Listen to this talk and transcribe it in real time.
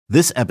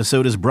This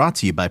episode is brought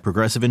to you by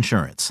Progressive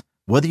Insurance.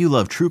 Whether you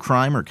love true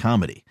crime or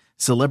comedy,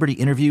 celebrity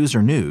interviews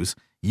or news,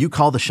 you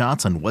call the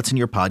shots on what's in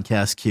your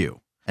podcast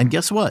queue. And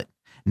guess what?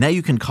 Now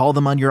you can call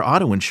them on your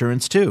auto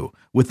insurance too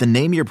with the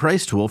Name Your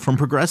Price tool from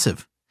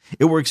Progressive.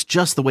 It works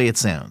just the way it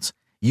sounds.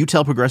 You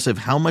tell Progressive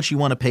how much you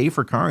want to pay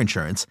for car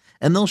insurance,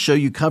 and they'll show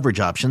you coverage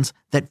options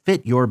that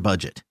fit your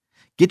budget.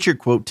 Get your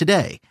quote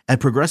today at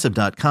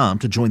Progressive.com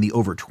to join the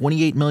over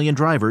 28 million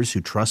drivers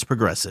who trust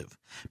Progressive.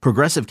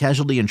 Progressive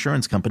Casualty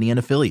Insurance Company and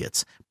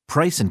Affiliates.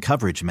 Price and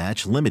coverage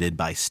match limited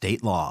by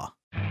state law.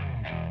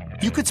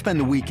 You could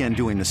spend the weekend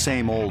doing the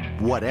same old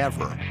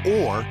whatever,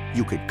 or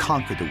you could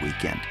conquer the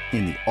weekend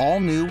in the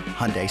all-new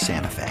Hyundai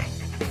Santa Fe.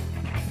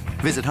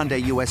 Visit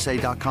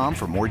HyundaiUSA.com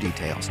for more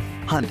details.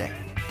 Hyundai,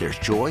 there's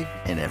joy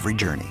in every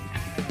journey.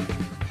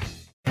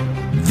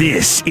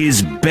 This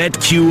is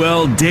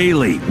BetQL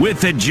Daily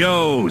with the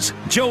Joes,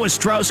 Joe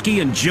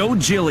Ostrowski and Joe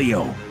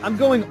Giglio. I'm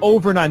going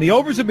over 9. The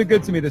overs have been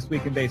good to me this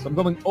week in baseball. I'm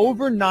going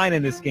over 9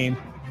 in this game.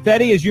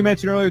 Fetty, as you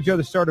mentioned earlier, Joe,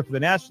 the starter for the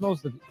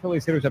Nationals. The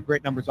Phillies hitters have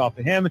great numbers off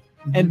of him.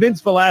 Mm-hmm. And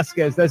Vince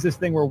Velasquez does this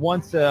thing where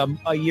once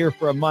a year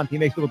for a month, he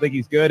makes people think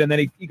he's good, and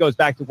then he goes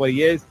back to what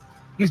he is.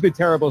 He's been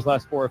terrible his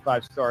last 4 or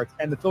 5 starts.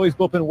 And the Phillies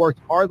bullpen worked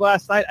hard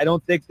last night. I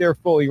don't think they're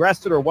fully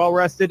rested or well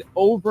rested.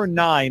 Over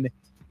 9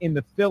 in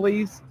the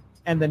Phillies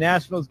and the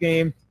Nationals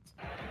game.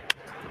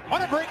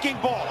 On a breaking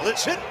ball,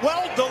 it's hit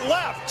well to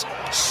left.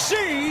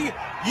 See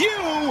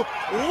you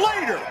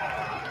later.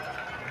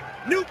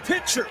 New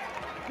pitcher,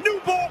 new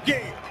ball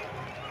game.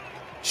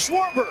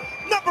 Schwarber,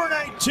 number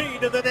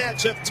 19, and the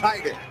Nats have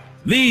tied it.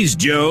 These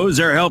Joes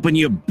are helping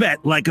you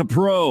bet like a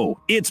pro.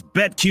 It's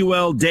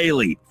BetQL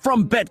Daily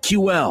from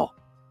BetQL.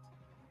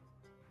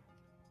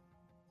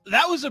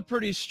 That was a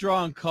pretty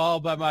strong call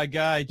by my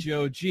guy,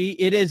 Joe G.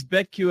 It is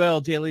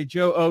BetQL Daily.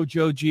 Joe O,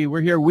 Joe G.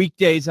 We're here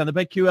weekdays on the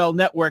BetQL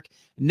Network,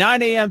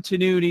 9 a.m. to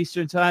noon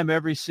Eastern Time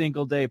every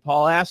single day.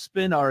 Paul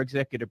Aspen, our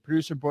executive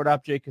producer, board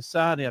op Jake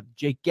Hassan, have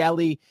Jake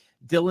Galley,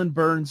 Dylan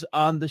Burns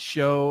on the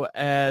show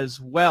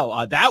as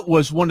well. That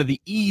was one of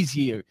the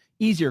easier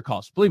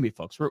calls. Believe me,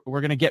 folks, we're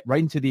going to get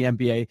right into the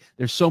NBA.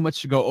 There's so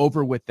much to go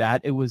over with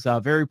that. It was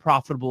a very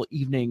profitable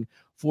evening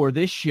for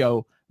this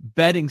show,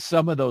 betting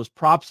some of those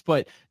props.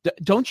 But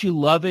don't you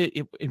love it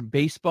in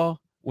baseball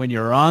when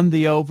you're on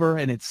the over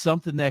and it's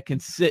something that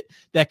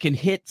can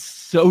hit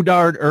so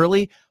darn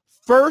early?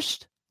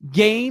 First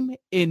game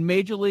in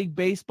Major League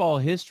Baseball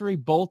history,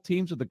 both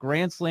teams with a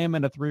grand slam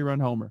and a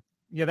 3-run homer.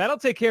 Yeah, that'll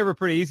take care of it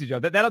pretty easy, Joe.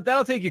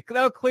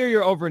 That'll clear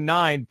your over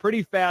 9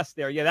 pretty fast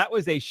there. Yeah, that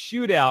was a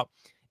shootout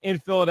in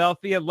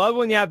Philadelphia. Love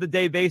when you have the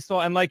day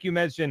baseball, and like you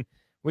mentioned,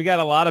 we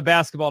got a lot of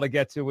basketball to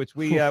get to, which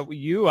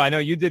I know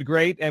you did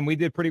great, and we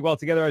did pretty well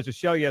together as a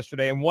show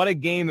yesterday. And what a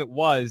game it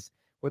was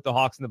with the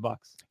Hawks and the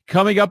Bucks.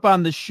 Coming up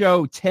on the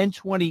show,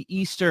 10:20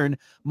 Eastern,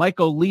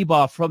 Michael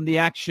Leboff from the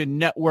Action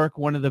Network,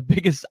 one of the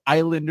biggest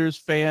Islanders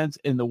fans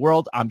in the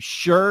world. I'm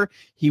sure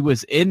he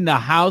was in the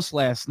house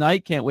last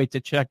night. Can't wait to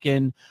check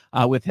in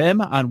with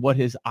him on what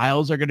his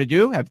Isles are going to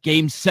do. Have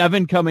Game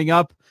 7 coming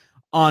up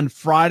on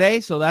Friday,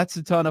 so that's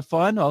a ton of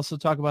fun. Also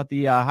talk about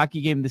the hockey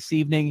game this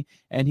evening,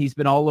 and he's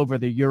been all over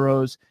the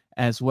Euros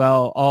as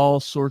well. All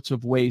sorts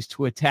of ways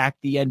to attack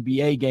the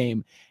NBA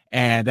game,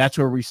 and that's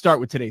where we start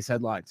with today's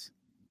headlines.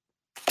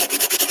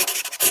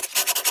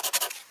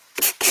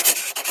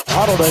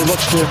 Holiday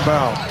looks to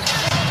inbound.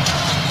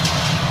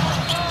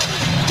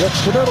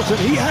 Gets to Middleton.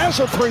 He has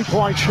a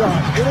three-point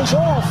shot. It is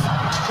off.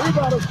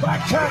 Rebound is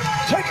back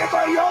tap. Taken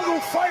by Young,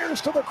 who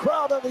fires to the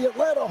crowd, and the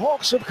Atlanta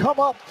Hawks have come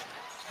up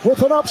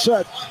with an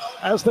upset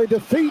as they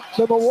defeat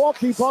the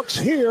Milwaukee Bucks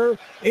here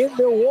in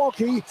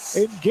Milwaukee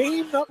in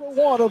game number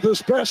 1 of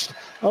this best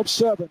of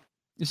 7.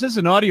 This is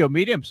an audio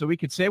medium, so we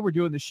could say we're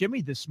doing the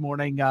shimmy this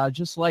morning,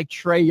 just like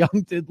Trae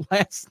Young did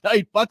last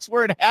night. Bucks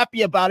weren't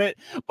happy about it,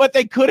 but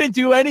they couldn't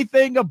do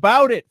anything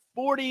about it.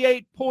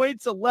 48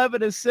 points,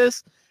 11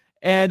 assists,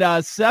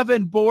 and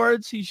 7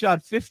 boards. He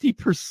shot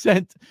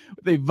 50%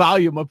 with a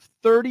volume of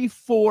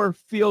 34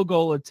 field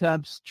goal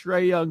attempts.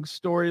 Trae Young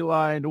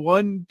storyline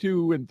 1,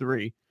 2, and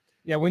 3.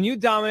 Yeah, when you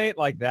dominate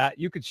like that,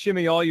 you could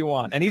shimmy all you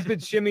want. And he's been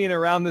shimmying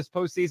around this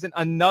postseason.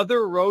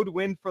 Another road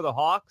win for the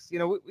Hawks. You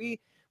know,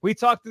 we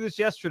talked through this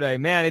yesterday.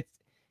 Man, it's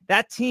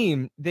that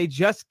team, they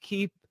just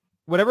keep,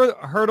 whatever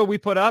hurdle we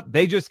put up,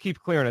 they just keep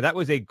clearing it. That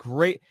was a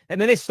great, and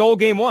then they stole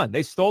game 1.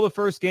 They stole the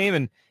first game,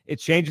 and it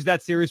changes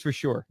that series for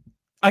sure.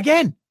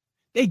 Again,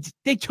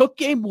 they took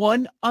game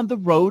 1 on the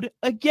road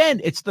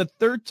again. It's the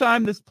 3rd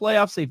time this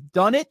playoffs they've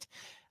done it.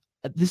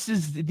 This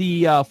is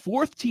the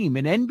 4th team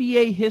in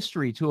NBA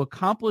history to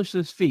accomplish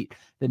this feat.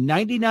 The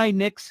 99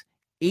 Knicks,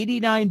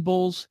 89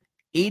 Bulls,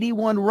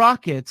 81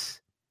 Rockets,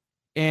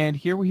 and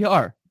here we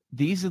are,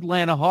 these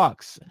Atlanta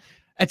Hawks.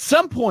 At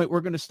some point,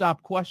 we're going to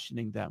stop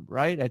questioning them,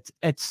 right?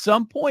 At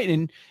some point,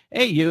 and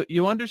hey,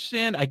 you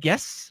understand, I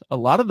guess, a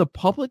lot of the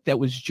public that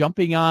was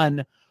jumping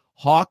on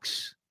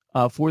Hawks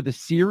for the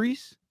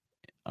series,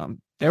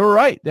 they were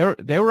right.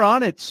 They were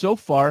on it so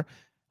far.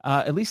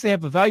 At least they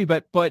have a value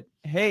bet. But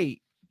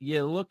hey,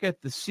 you look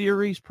at the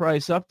series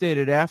price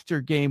updated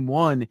after game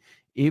 1,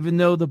 Even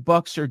though the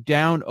Bucks are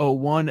down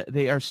 0-1,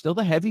 they are still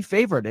the heavy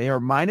favorite. They are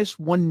minus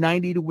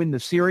 190 to win the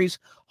series.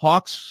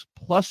 Hawks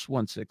plus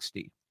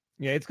 160.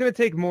 Yeah, it's going to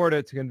take more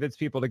to convince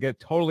people to get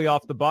totally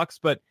off the Bucks,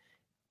 but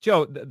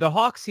Joe, the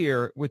Hawks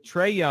here with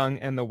Trae Young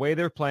and the way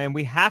they're playing,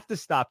 we have to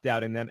stop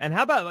doubting them. And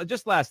how about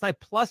just last night,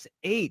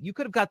 +8? You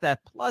could have got that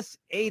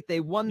 +8. They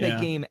won the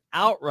game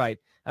outright.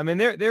 I mean,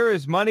 there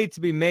is money to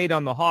be made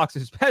on the Hawks,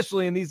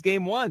 especially in these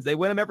game ones. They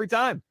win them every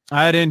time.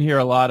 I didn't hear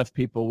a lot of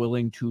people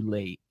willing to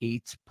lay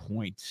 8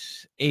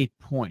 points. 8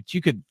 points.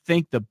 You could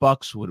think the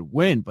Bucks would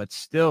win, but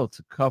still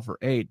to cover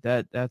 8,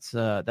 that's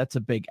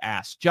a big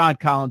ask. John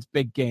Collins,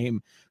 big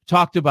game.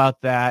 Talked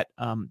about that,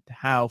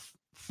 how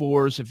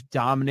fours have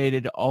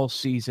dominated all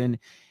season.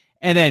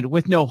 And then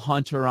with no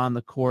Hunter on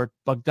the court,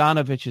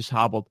 Bogdanovich is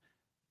hobbled.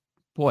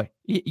 Boy,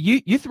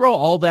 you throw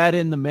all that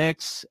in the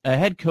mix. A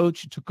head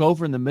coach took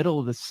over in the middle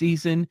of the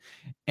season,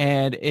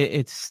 and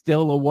it's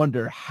still a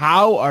wonder.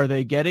 How are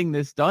they getting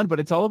this done?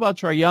 But it's all about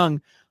Trae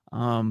Young.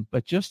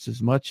 But just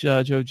as much,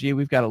 Joe G,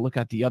 we've got to look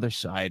at the other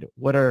side.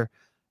 What are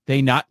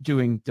they not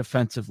doing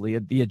defensively?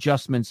 The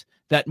adjustments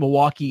that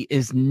Milwaukee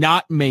is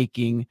not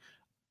making.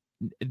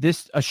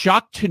 This a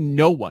shock to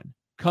no one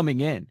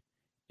coming in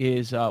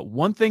is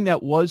one thing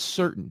that was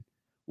certain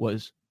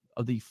was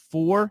of the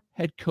 4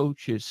 head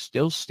coaches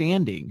still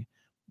standing,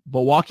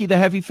 Milwaukee the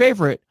heavy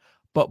favorite,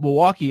 but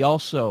Milwaukee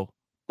also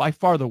by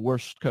far the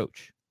worst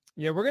coach.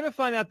 Yeah, we're going to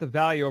find out the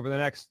value over the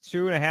next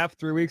 2.5,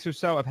 3 weeks or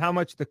so of how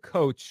much the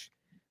coach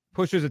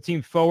pushes a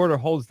team forward or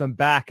holds them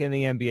back in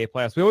the NBA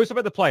playoffs. We always talk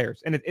about the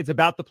players, and it's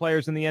about the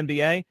players in the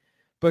NBA,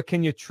 but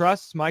can you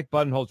trust Mike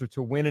Budenholzer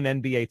to win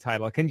an NBA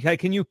title?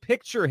 Can you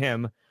picture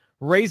him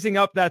raising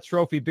up that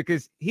trophy,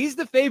 because he's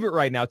the favorite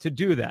right now to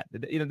do that.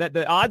 You know, that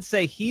the odds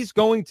say he's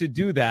going to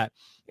do that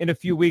in a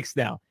few weeks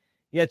now.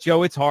 Yeah,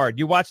 Joe, it's hard.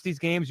 You watch these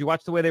games, you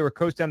watch the way they were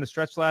coached down the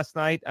stretch last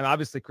night, and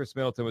obviously Chris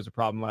Middleton was a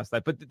problem last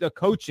night, but the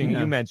coaching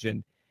you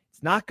mentioned,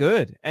 it's not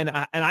good. And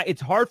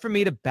it's hard for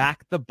me to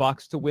back the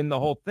Bucks to win the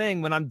whole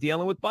thing when I'm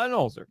dealing with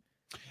Budenholzer.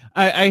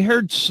 I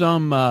heard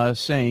some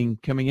saying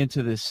coming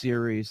into this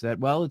series that,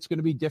 well, it's going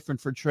to be different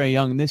for Trae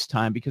Young this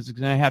time because it's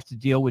going to have to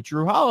deal with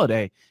Jrue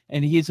Holiday,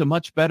 and he's a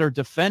much better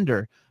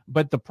defender.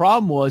 But the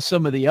problem was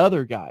some of the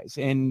other guys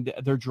and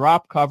their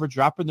drop coverage,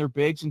 dropping their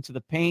bigs into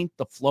the paint.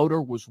 The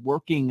floater was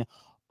working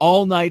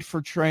all night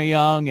for Trae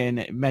Young, and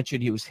it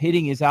mentioned he was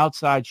hitting his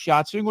outside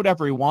shots, doing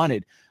whatever he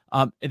wanted.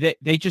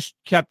 They just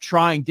kept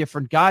trying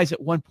different guys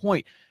at one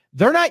point.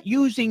 They're not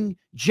using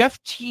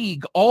Jeff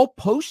Teague all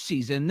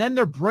postseason, and then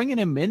they're bringing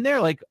him in there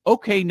like,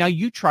 okay, now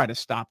you try to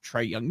stop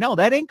Trae Young. No,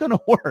 that ain't going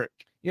to work.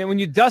 Yeah, when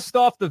you dust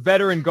off the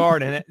veteran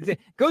guard and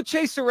go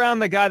chase around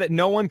the guy that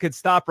no one could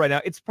stop right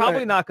now, it's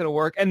probably not going to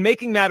work. And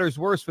making matters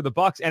worse for the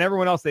Bucks and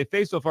everyone else they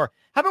face so far.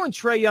 How about when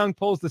Trae Young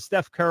pulls the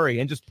Steph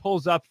Curry and just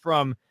pulls up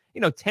from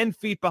 10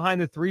 feet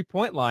behind the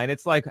 3-point line?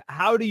 It's like,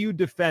 how do you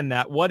defend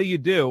that? What do you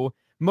do?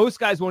 Most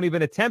guys won't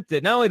even attempt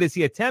it. Not only does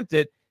he attempt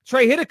it,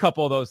 Trae hit a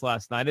couple of those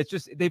last night. It's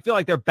just they feel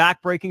like they're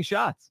back-breaking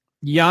shots.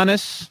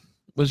 Giannis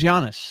was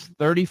Giannis,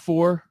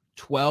 34,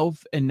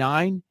 12, and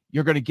 9.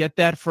 You're going to get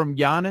that from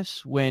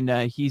Giannis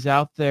when he's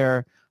out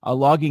there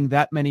logging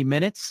that many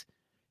minutes.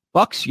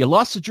 Bucks, you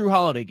lost the Jrue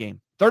Holiday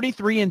game,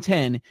 33 and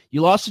 10.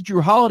 You lost the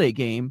Jrue Holiday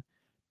game.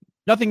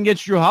 Nothing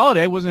against Jrue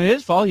Holiday. It wasn't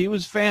his fault. He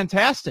was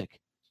fantastic.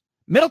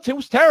 Middleton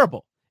was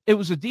terrible. It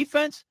was a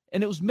defense,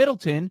 and it was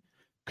Middleton.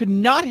 Could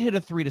not hit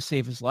a 3 to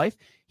save his life.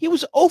 He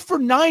was 0 for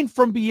 9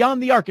 from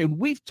beyond the arc. And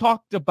we've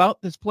talked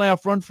about this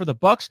playoff run for the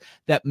Bucks,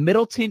 that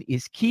Middleton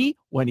is key.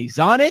 When he's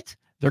on it,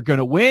 they're going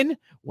to win.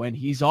 When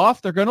he's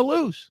off, they're going to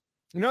lose.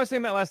 You know what I was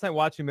thinking about last night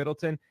watching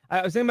Middleton?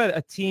 I was thinking about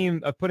a team,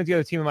 of putting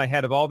together a team in my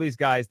head of all these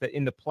guys that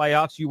in the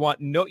playoffs you want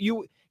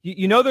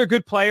you know they're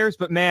good players,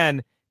 but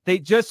man, they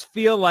just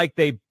feel like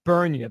they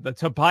burn you. The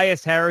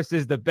Tobias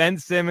Harrises, the Ben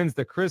Simmons,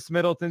 the Chris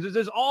Middletons.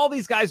 There's all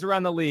these guys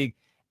around the league,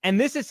 and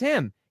this is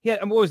him. Yeah,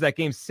 what was that,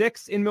 game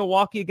 6 in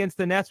Milwaukee against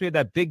the Nets? We had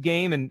that big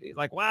game, and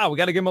like, wow, we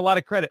got to give him a lot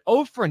of credit.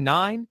 0 for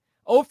 9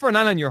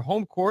 on your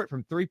home court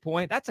from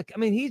 3-point.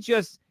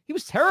 He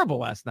was terrible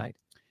last night.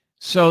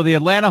 So the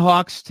Atlanta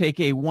Hawks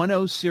take a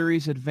 1-0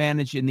 series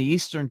advantage in the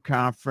Eastern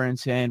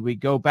Conference, and we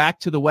go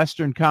back to the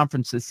Western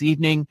Conference this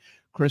evening.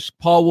 Chris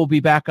Paul will be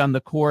back on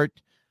the court.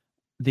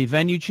 The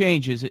venue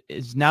changes. It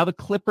is now the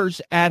Clippers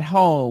at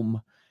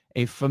home.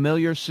 A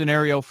familiar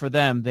scenario for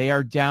them. They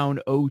are down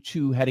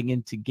 0-2 heading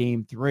into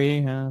game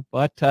 3,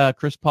 but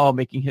Chris Paul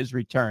making his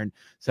return.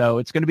 So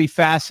it's going to be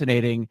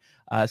fascinating.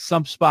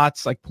 Some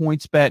spots like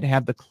PointsBet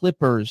have the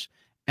Clippers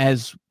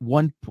as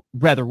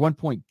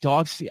 1-point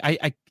dogs.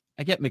 I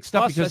get mixed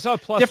up because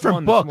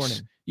different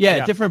books.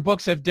 Yeah, different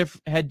books have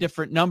had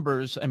different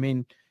numbers. I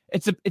mean,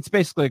 it's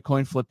basically a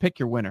coin flip. Pick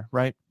your winner,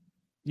 right?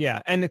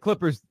 Yeah, and the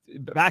Clippers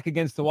back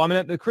against the wall. I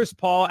mean, the Chris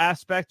Paul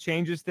aspect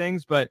changes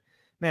things, but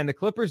man, the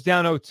Clippers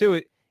down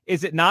 0-2.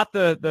 Is it not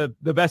the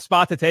best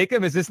spot to take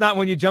them? Is this not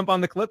when you jump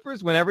on the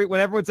Clippers? When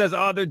everyone says,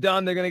 oh, they're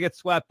done, they're going to get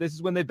swept. This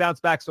is when they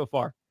bounce back so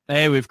far.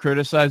 Hey, we've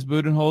criticized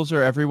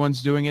Budenholzer.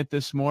 Everyone's doing it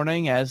this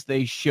morning, as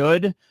they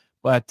should.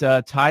 But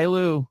Ty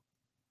Lue,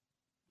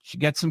 should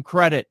get some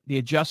credit. The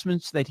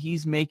adjustments that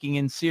he's making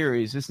in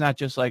series, it's not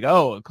just like,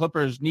 oh,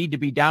 Clippers need to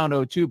be down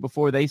 0-2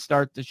 before they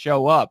start to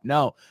show up.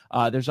 No,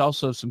 there's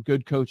also some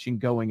good coaching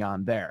going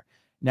on there.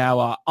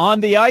 Now, on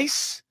the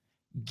ice,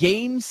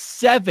 Game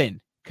 7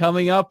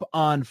 coming up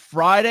on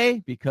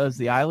Friday because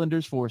the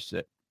Islanders forced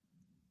it.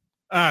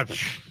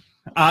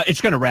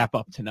 It's going to wrap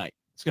up tonight.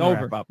 It's going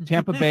to wrap up.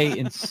 Tampa Bay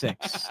in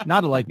 6.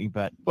 Not a Lightning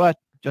bet, but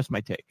just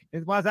my take.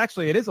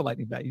 It is a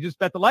Lightning bet. You just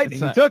bet the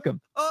Lightning. You took him.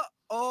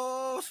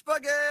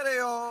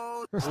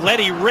 Spaghetti-O.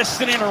 Leddy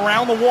wrists it in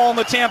around the wall in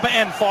the Tampa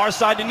end. Far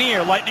side to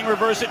near. Lightning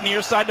reverse it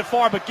near side to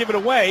far, but give it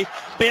away.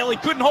 Bailey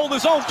couldn't hold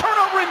his own.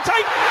 Turnover in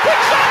tight. Quick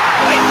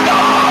shot. They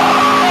score!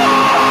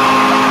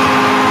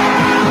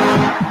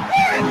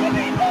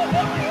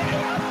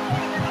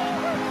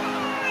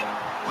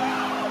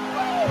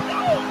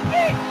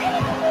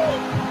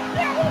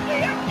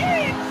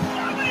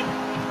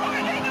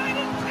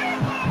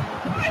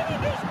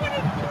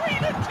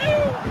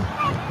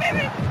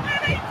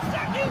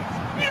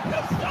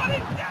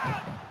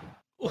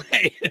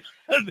 Wait,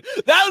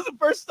 that was the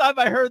first time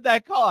I heard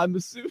that call. I'm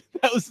assuming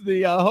that was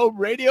the home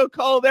radio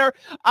call there.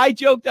 I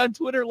joked on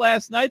Twitter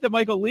last night that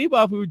Michael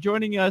Leboff, who was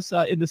joining us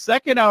in the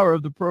second hour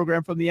of the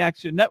program from the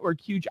Action Network,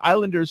 huge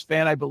Islanders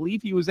fan, I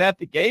believe he was at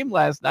the game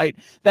last night,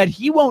 that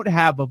he won't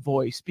have a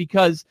voice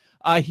because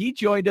he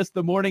joined us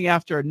the morning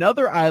after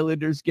another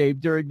Islanders game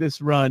during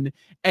this run,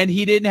 and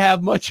he didn't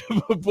have much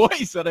of a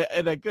voice,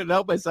 and I couldn't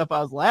help myself.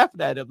 I was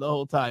laughing at him the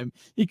whole time.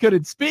 He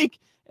couldn't speak.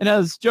 And I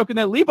was joking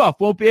that Leboff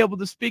won't be able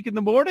to speak in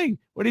the morning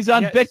when he's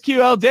on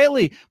BetQL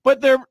Daily.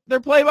 But their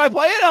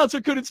play-by-play announcer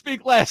couldn't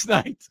speak last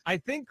night. I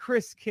think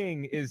Chris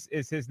King is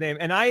his name.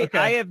 And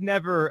I have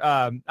never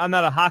I'm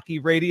not a hockey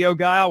radio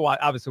guy.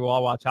 Obviously, we'll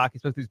all watch hockey,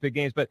 especially these big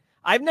games. But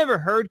I've never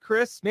heard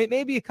Chris,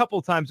 maybe a couple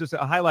of times, just a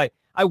highlight.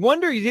 I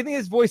wonder, do you think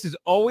his voice is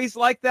always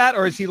like that,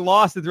 or is he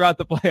lost it throughout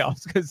the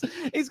playoffs? Because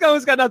he's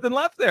always got nothing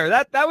left there.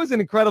 That was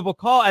an incredible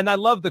call. And I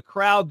love the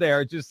crowd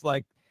there, just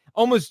like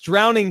almost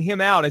drowning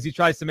him out as he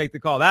tries to make the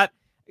call. That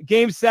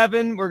Game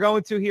 7 we're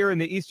going to here in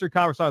the Eastern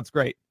Conference. Oh, it's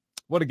great.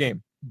 What a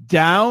game.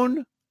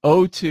 Down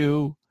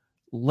 0-2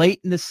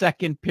 late in the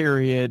second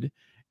period,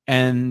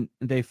 and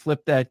they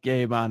flipped that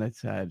game on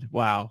its head.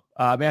 Wow.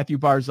 Matthew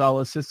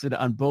Barzal assisted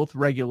on both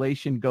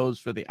regulation goals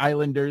for the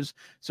Islanders.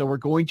 So we're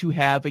going to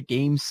have a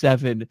Game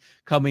 7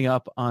 coming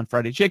up on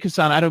Friday. Jake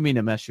Hassan, I don't mean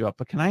to mess you up,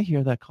 but can I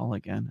hear that call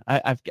again?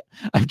 I've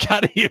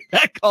got to hear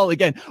that call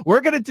again.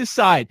 We're going to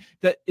decide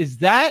that. Is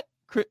that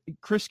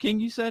Chris King,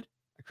 you said?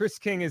 Chris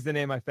King is the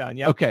name I found.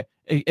 Yeah. Okay.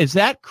 Is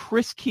that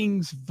Chris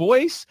King's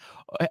voice?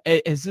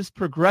 Has this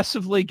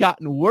progressively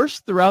gotten worse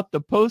throughout the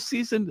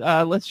postseason?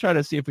 Let's try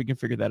to see if we can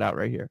figure that out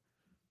right here.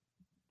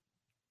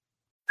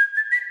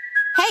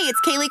 Hey,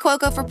 it's Kaylee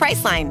Cuoco for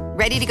Priceline.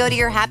 Ready to go to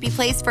your happy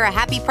place for a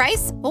happy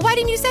price? Well, why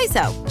didn't you say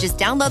so? Just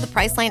download the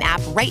Priceline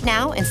app right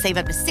now and save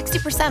up to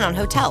 60% on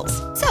hotels.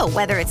 So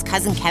whether it's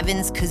Cousin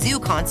Kevin's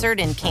Kazoo Concert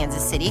in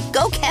Kansas City,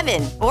 go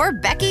Kevin, or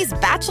Becky's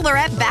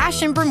Bachelorette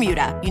Bash in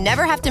Bermuda, you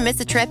never have to miss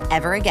a trip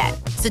ever again.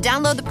 So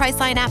download the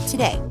Priceline app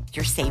today.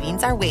 Your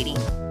savings are waiting.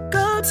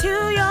 Go to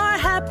your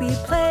happy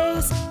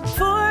place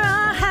for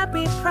a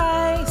happy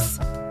price.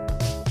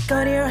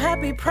 Go to your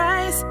happy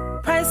price,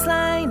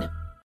 Priceline.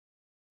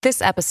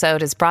 This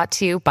episode is brought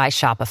to you by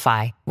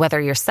Shopify.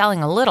 Whether you're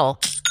selling a little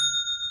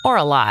or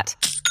a lot,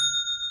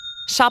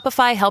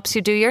 Shopify helps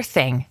you do your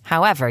thing,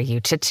 however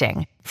you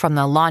cha-ching. From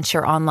the launch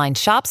your online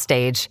shop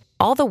stage,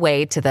 all the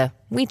way to the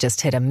we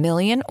just hit 1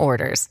 million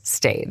orders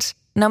stage.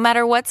 No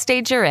matter what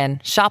stage you're in,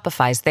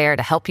 Shopify's there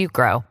to help you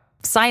grow.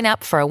 Sign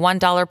up for a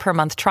 $1 per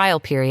month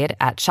trial period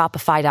at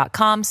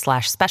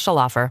shopify.com/special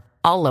offer,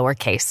 all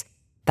lowercase.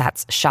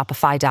 That's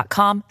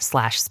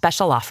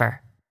shopify.com/special offer.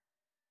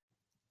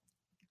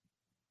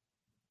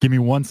 Give me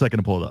 1 second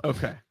to pull it up.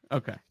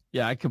 Okay.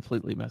 Yeah, I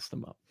completely messed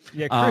them up.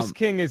 Yeah, Chris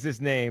King is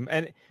his name.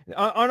 And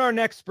on our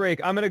next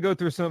break, I'm going to go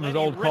through some of his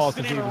old calls.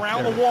 It in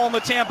around the wall in the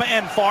Tampa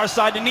end. Far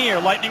side to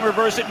near. Lightning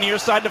reverse it near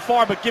side to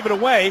far, but give it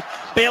away.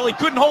 Bailey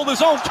couldn't hold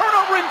his own.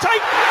 Turnover in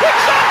tight. Quick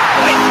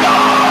shot. They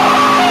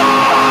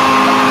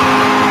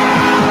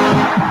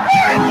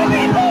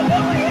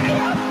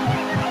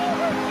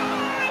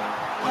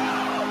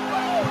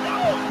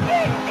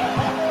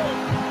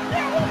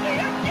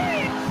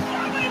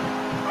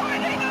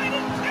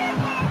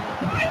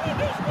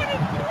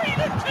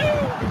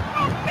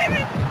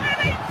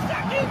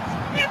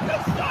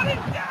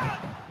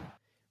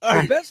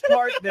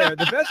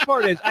The best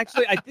part is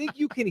actually, I think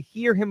you can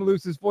hear him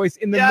lose his voice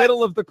in the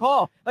middle of the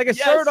call. Like it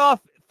started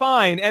off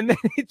fine, and then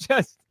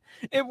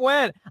it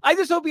went. I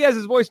just hope he has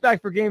his voice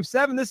back for Game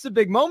 7. This is a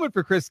big moment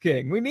for Chris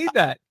King. We need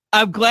that.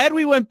 I'm glad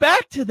we went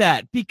back to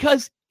that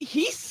because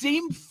he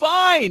seemed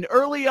fine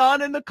early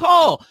on in the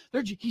call.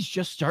 He's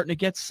just starting to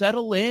get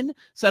settled in.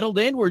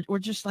 We're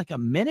just like a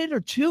minute or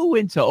two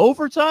into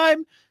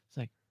overtime. It's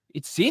like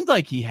it seemed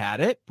like he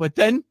had it, but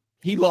then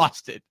he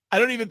lost it. I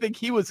don't even think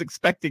he was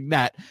expecting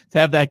that to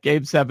have that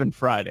Game 7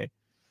 Friday.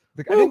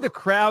 I think the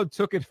crowd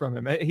took it from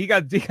him. He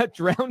got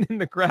drowned in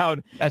the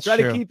crowd. That's tried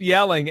true. to keep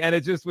yelling, and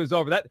it just was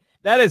over.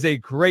 That is a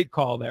great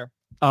call there.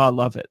 Oh,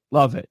 love it.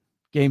 Love it.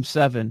 Game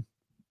 7.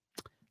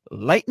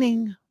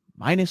 Lightning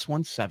minus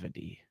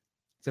 170.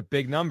 It's a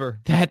big number.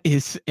 That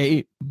is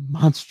a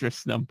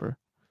monstrous number.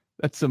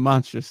 That's a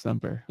monstrous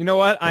number. You know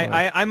what?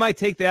 I might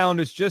take the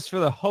Islanders just for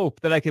the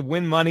hope that I could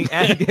win money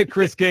and get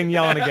Chris King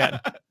yelling again.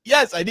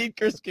 Yes, I need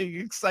Chris King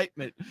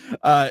excitement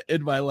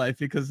in my life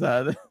because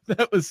that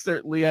was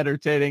certainly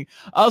entertaining.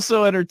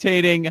 Also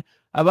entertaining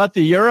about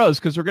the Euros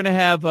because we're going to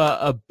have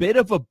a bit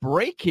of a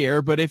break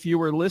here. But if you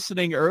were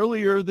listening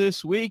earlier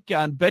this week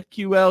on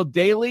BetQL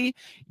Daily,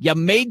 you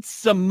made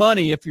some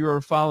money if you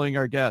were following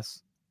our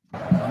guests.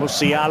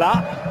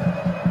 Musiala.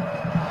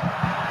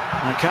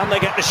 And can they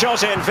get the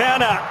shot in?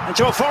 Werner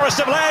into a forest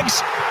of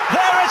legs.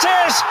 There it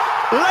is!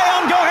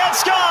 Leon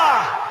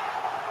Goretzka!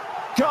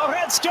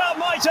 Goretzka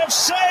might have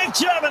saved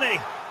Germany.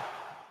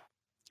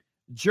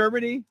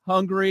 Germany,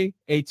 Hungary,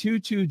 a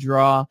 2-2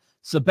 draw.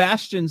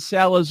 Sebastian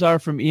Salazar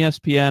from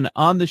ESPN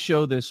on the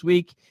show this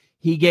week.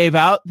 He gave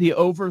out the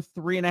over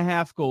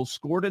 3.5 goals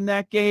scored in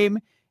that game.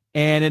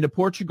 And in a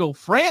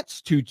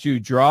Portugal-France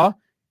 2-2 draw,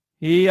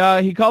 he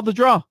called the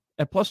draw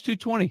at plus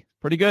 220.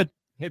 Pretty good.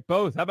 Hit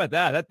both. How about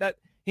that? That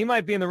he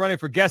might be in the running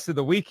for guest of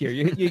the week here.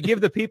 You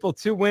give the people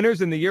 2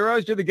 winners in the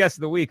Euros, you're the guest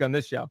of the week on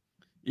this show.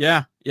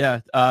 Yeah.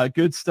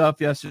 Good stuff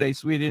yesterday.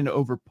 Sweden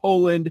over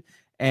Poland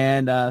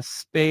and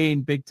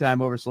Spain big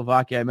time over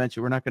Slovakia. I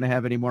mentioned we're not going to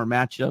have any more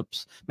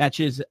matches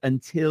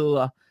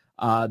until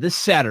this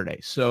Saturday.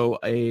 So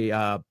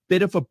a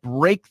bit of a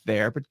break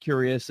there, but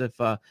curious if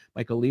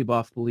Michael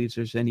Leboff believes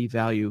there's any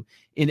value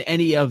in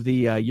any of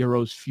the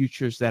Euros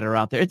futures that are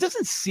out there. It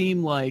doesn't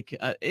seem like,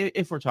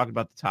 if we're talking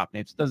about the top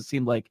names, it doesn't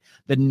seem like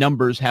the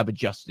numbers have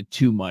adjusted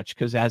too much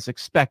because as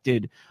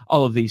expected,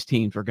 all of these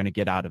teams are going to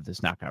get out of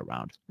this knockout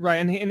round. Right.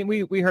 And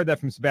we heard that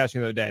from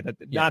Sebastian the other day, that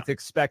not to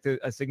expect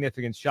a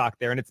significant shock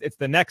there. And it's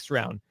the next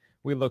round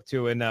we look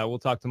to, and we'll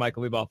talk to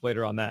Michael Leboff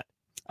later on that.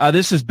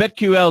 This is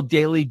BetQL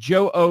Daily.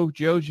 Joe O,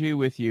 Joe G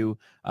with you.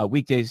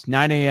 Weekdays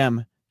 9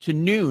 a.m. to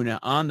noon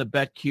on the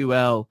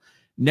BetQL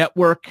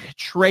network.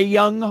 Trae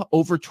Young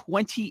over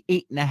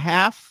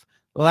 28.5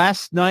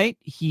 last night.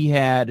 He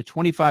had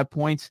 25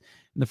 points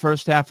in the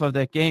first half of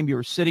that game. You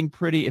were sitting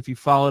pretty if you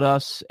followed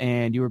us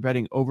and you were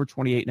betting over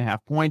 28.5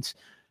 points.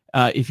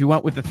 If you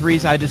went with the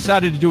threes, I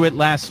decided to do it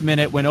last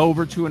minute, went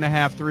over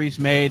 2.5 threes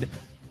made.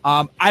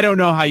 I don't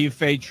know how you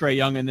fade Trae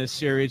Young in this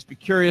series. Be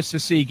curious to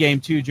see game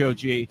 2, Joe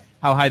G,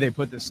 how high they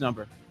put this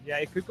number. Yeah,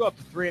 it could go up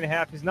to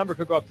 3.5. His number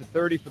could go up to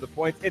 30 for the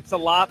points. It's a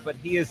lot, but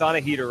he is on a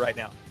heater right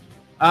now.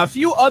 A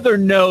few other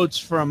notes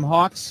from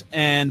Hawks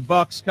and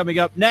Bucks coming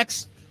up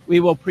next. We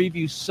will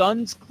preview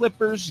Suns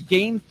Clippers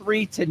game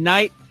 3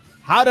 tonight.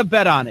 How to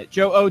bet on it.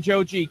 Joe O,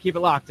 Joe G, keep it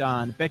locked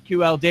on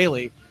BetQL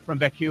Daily from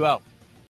BetQL.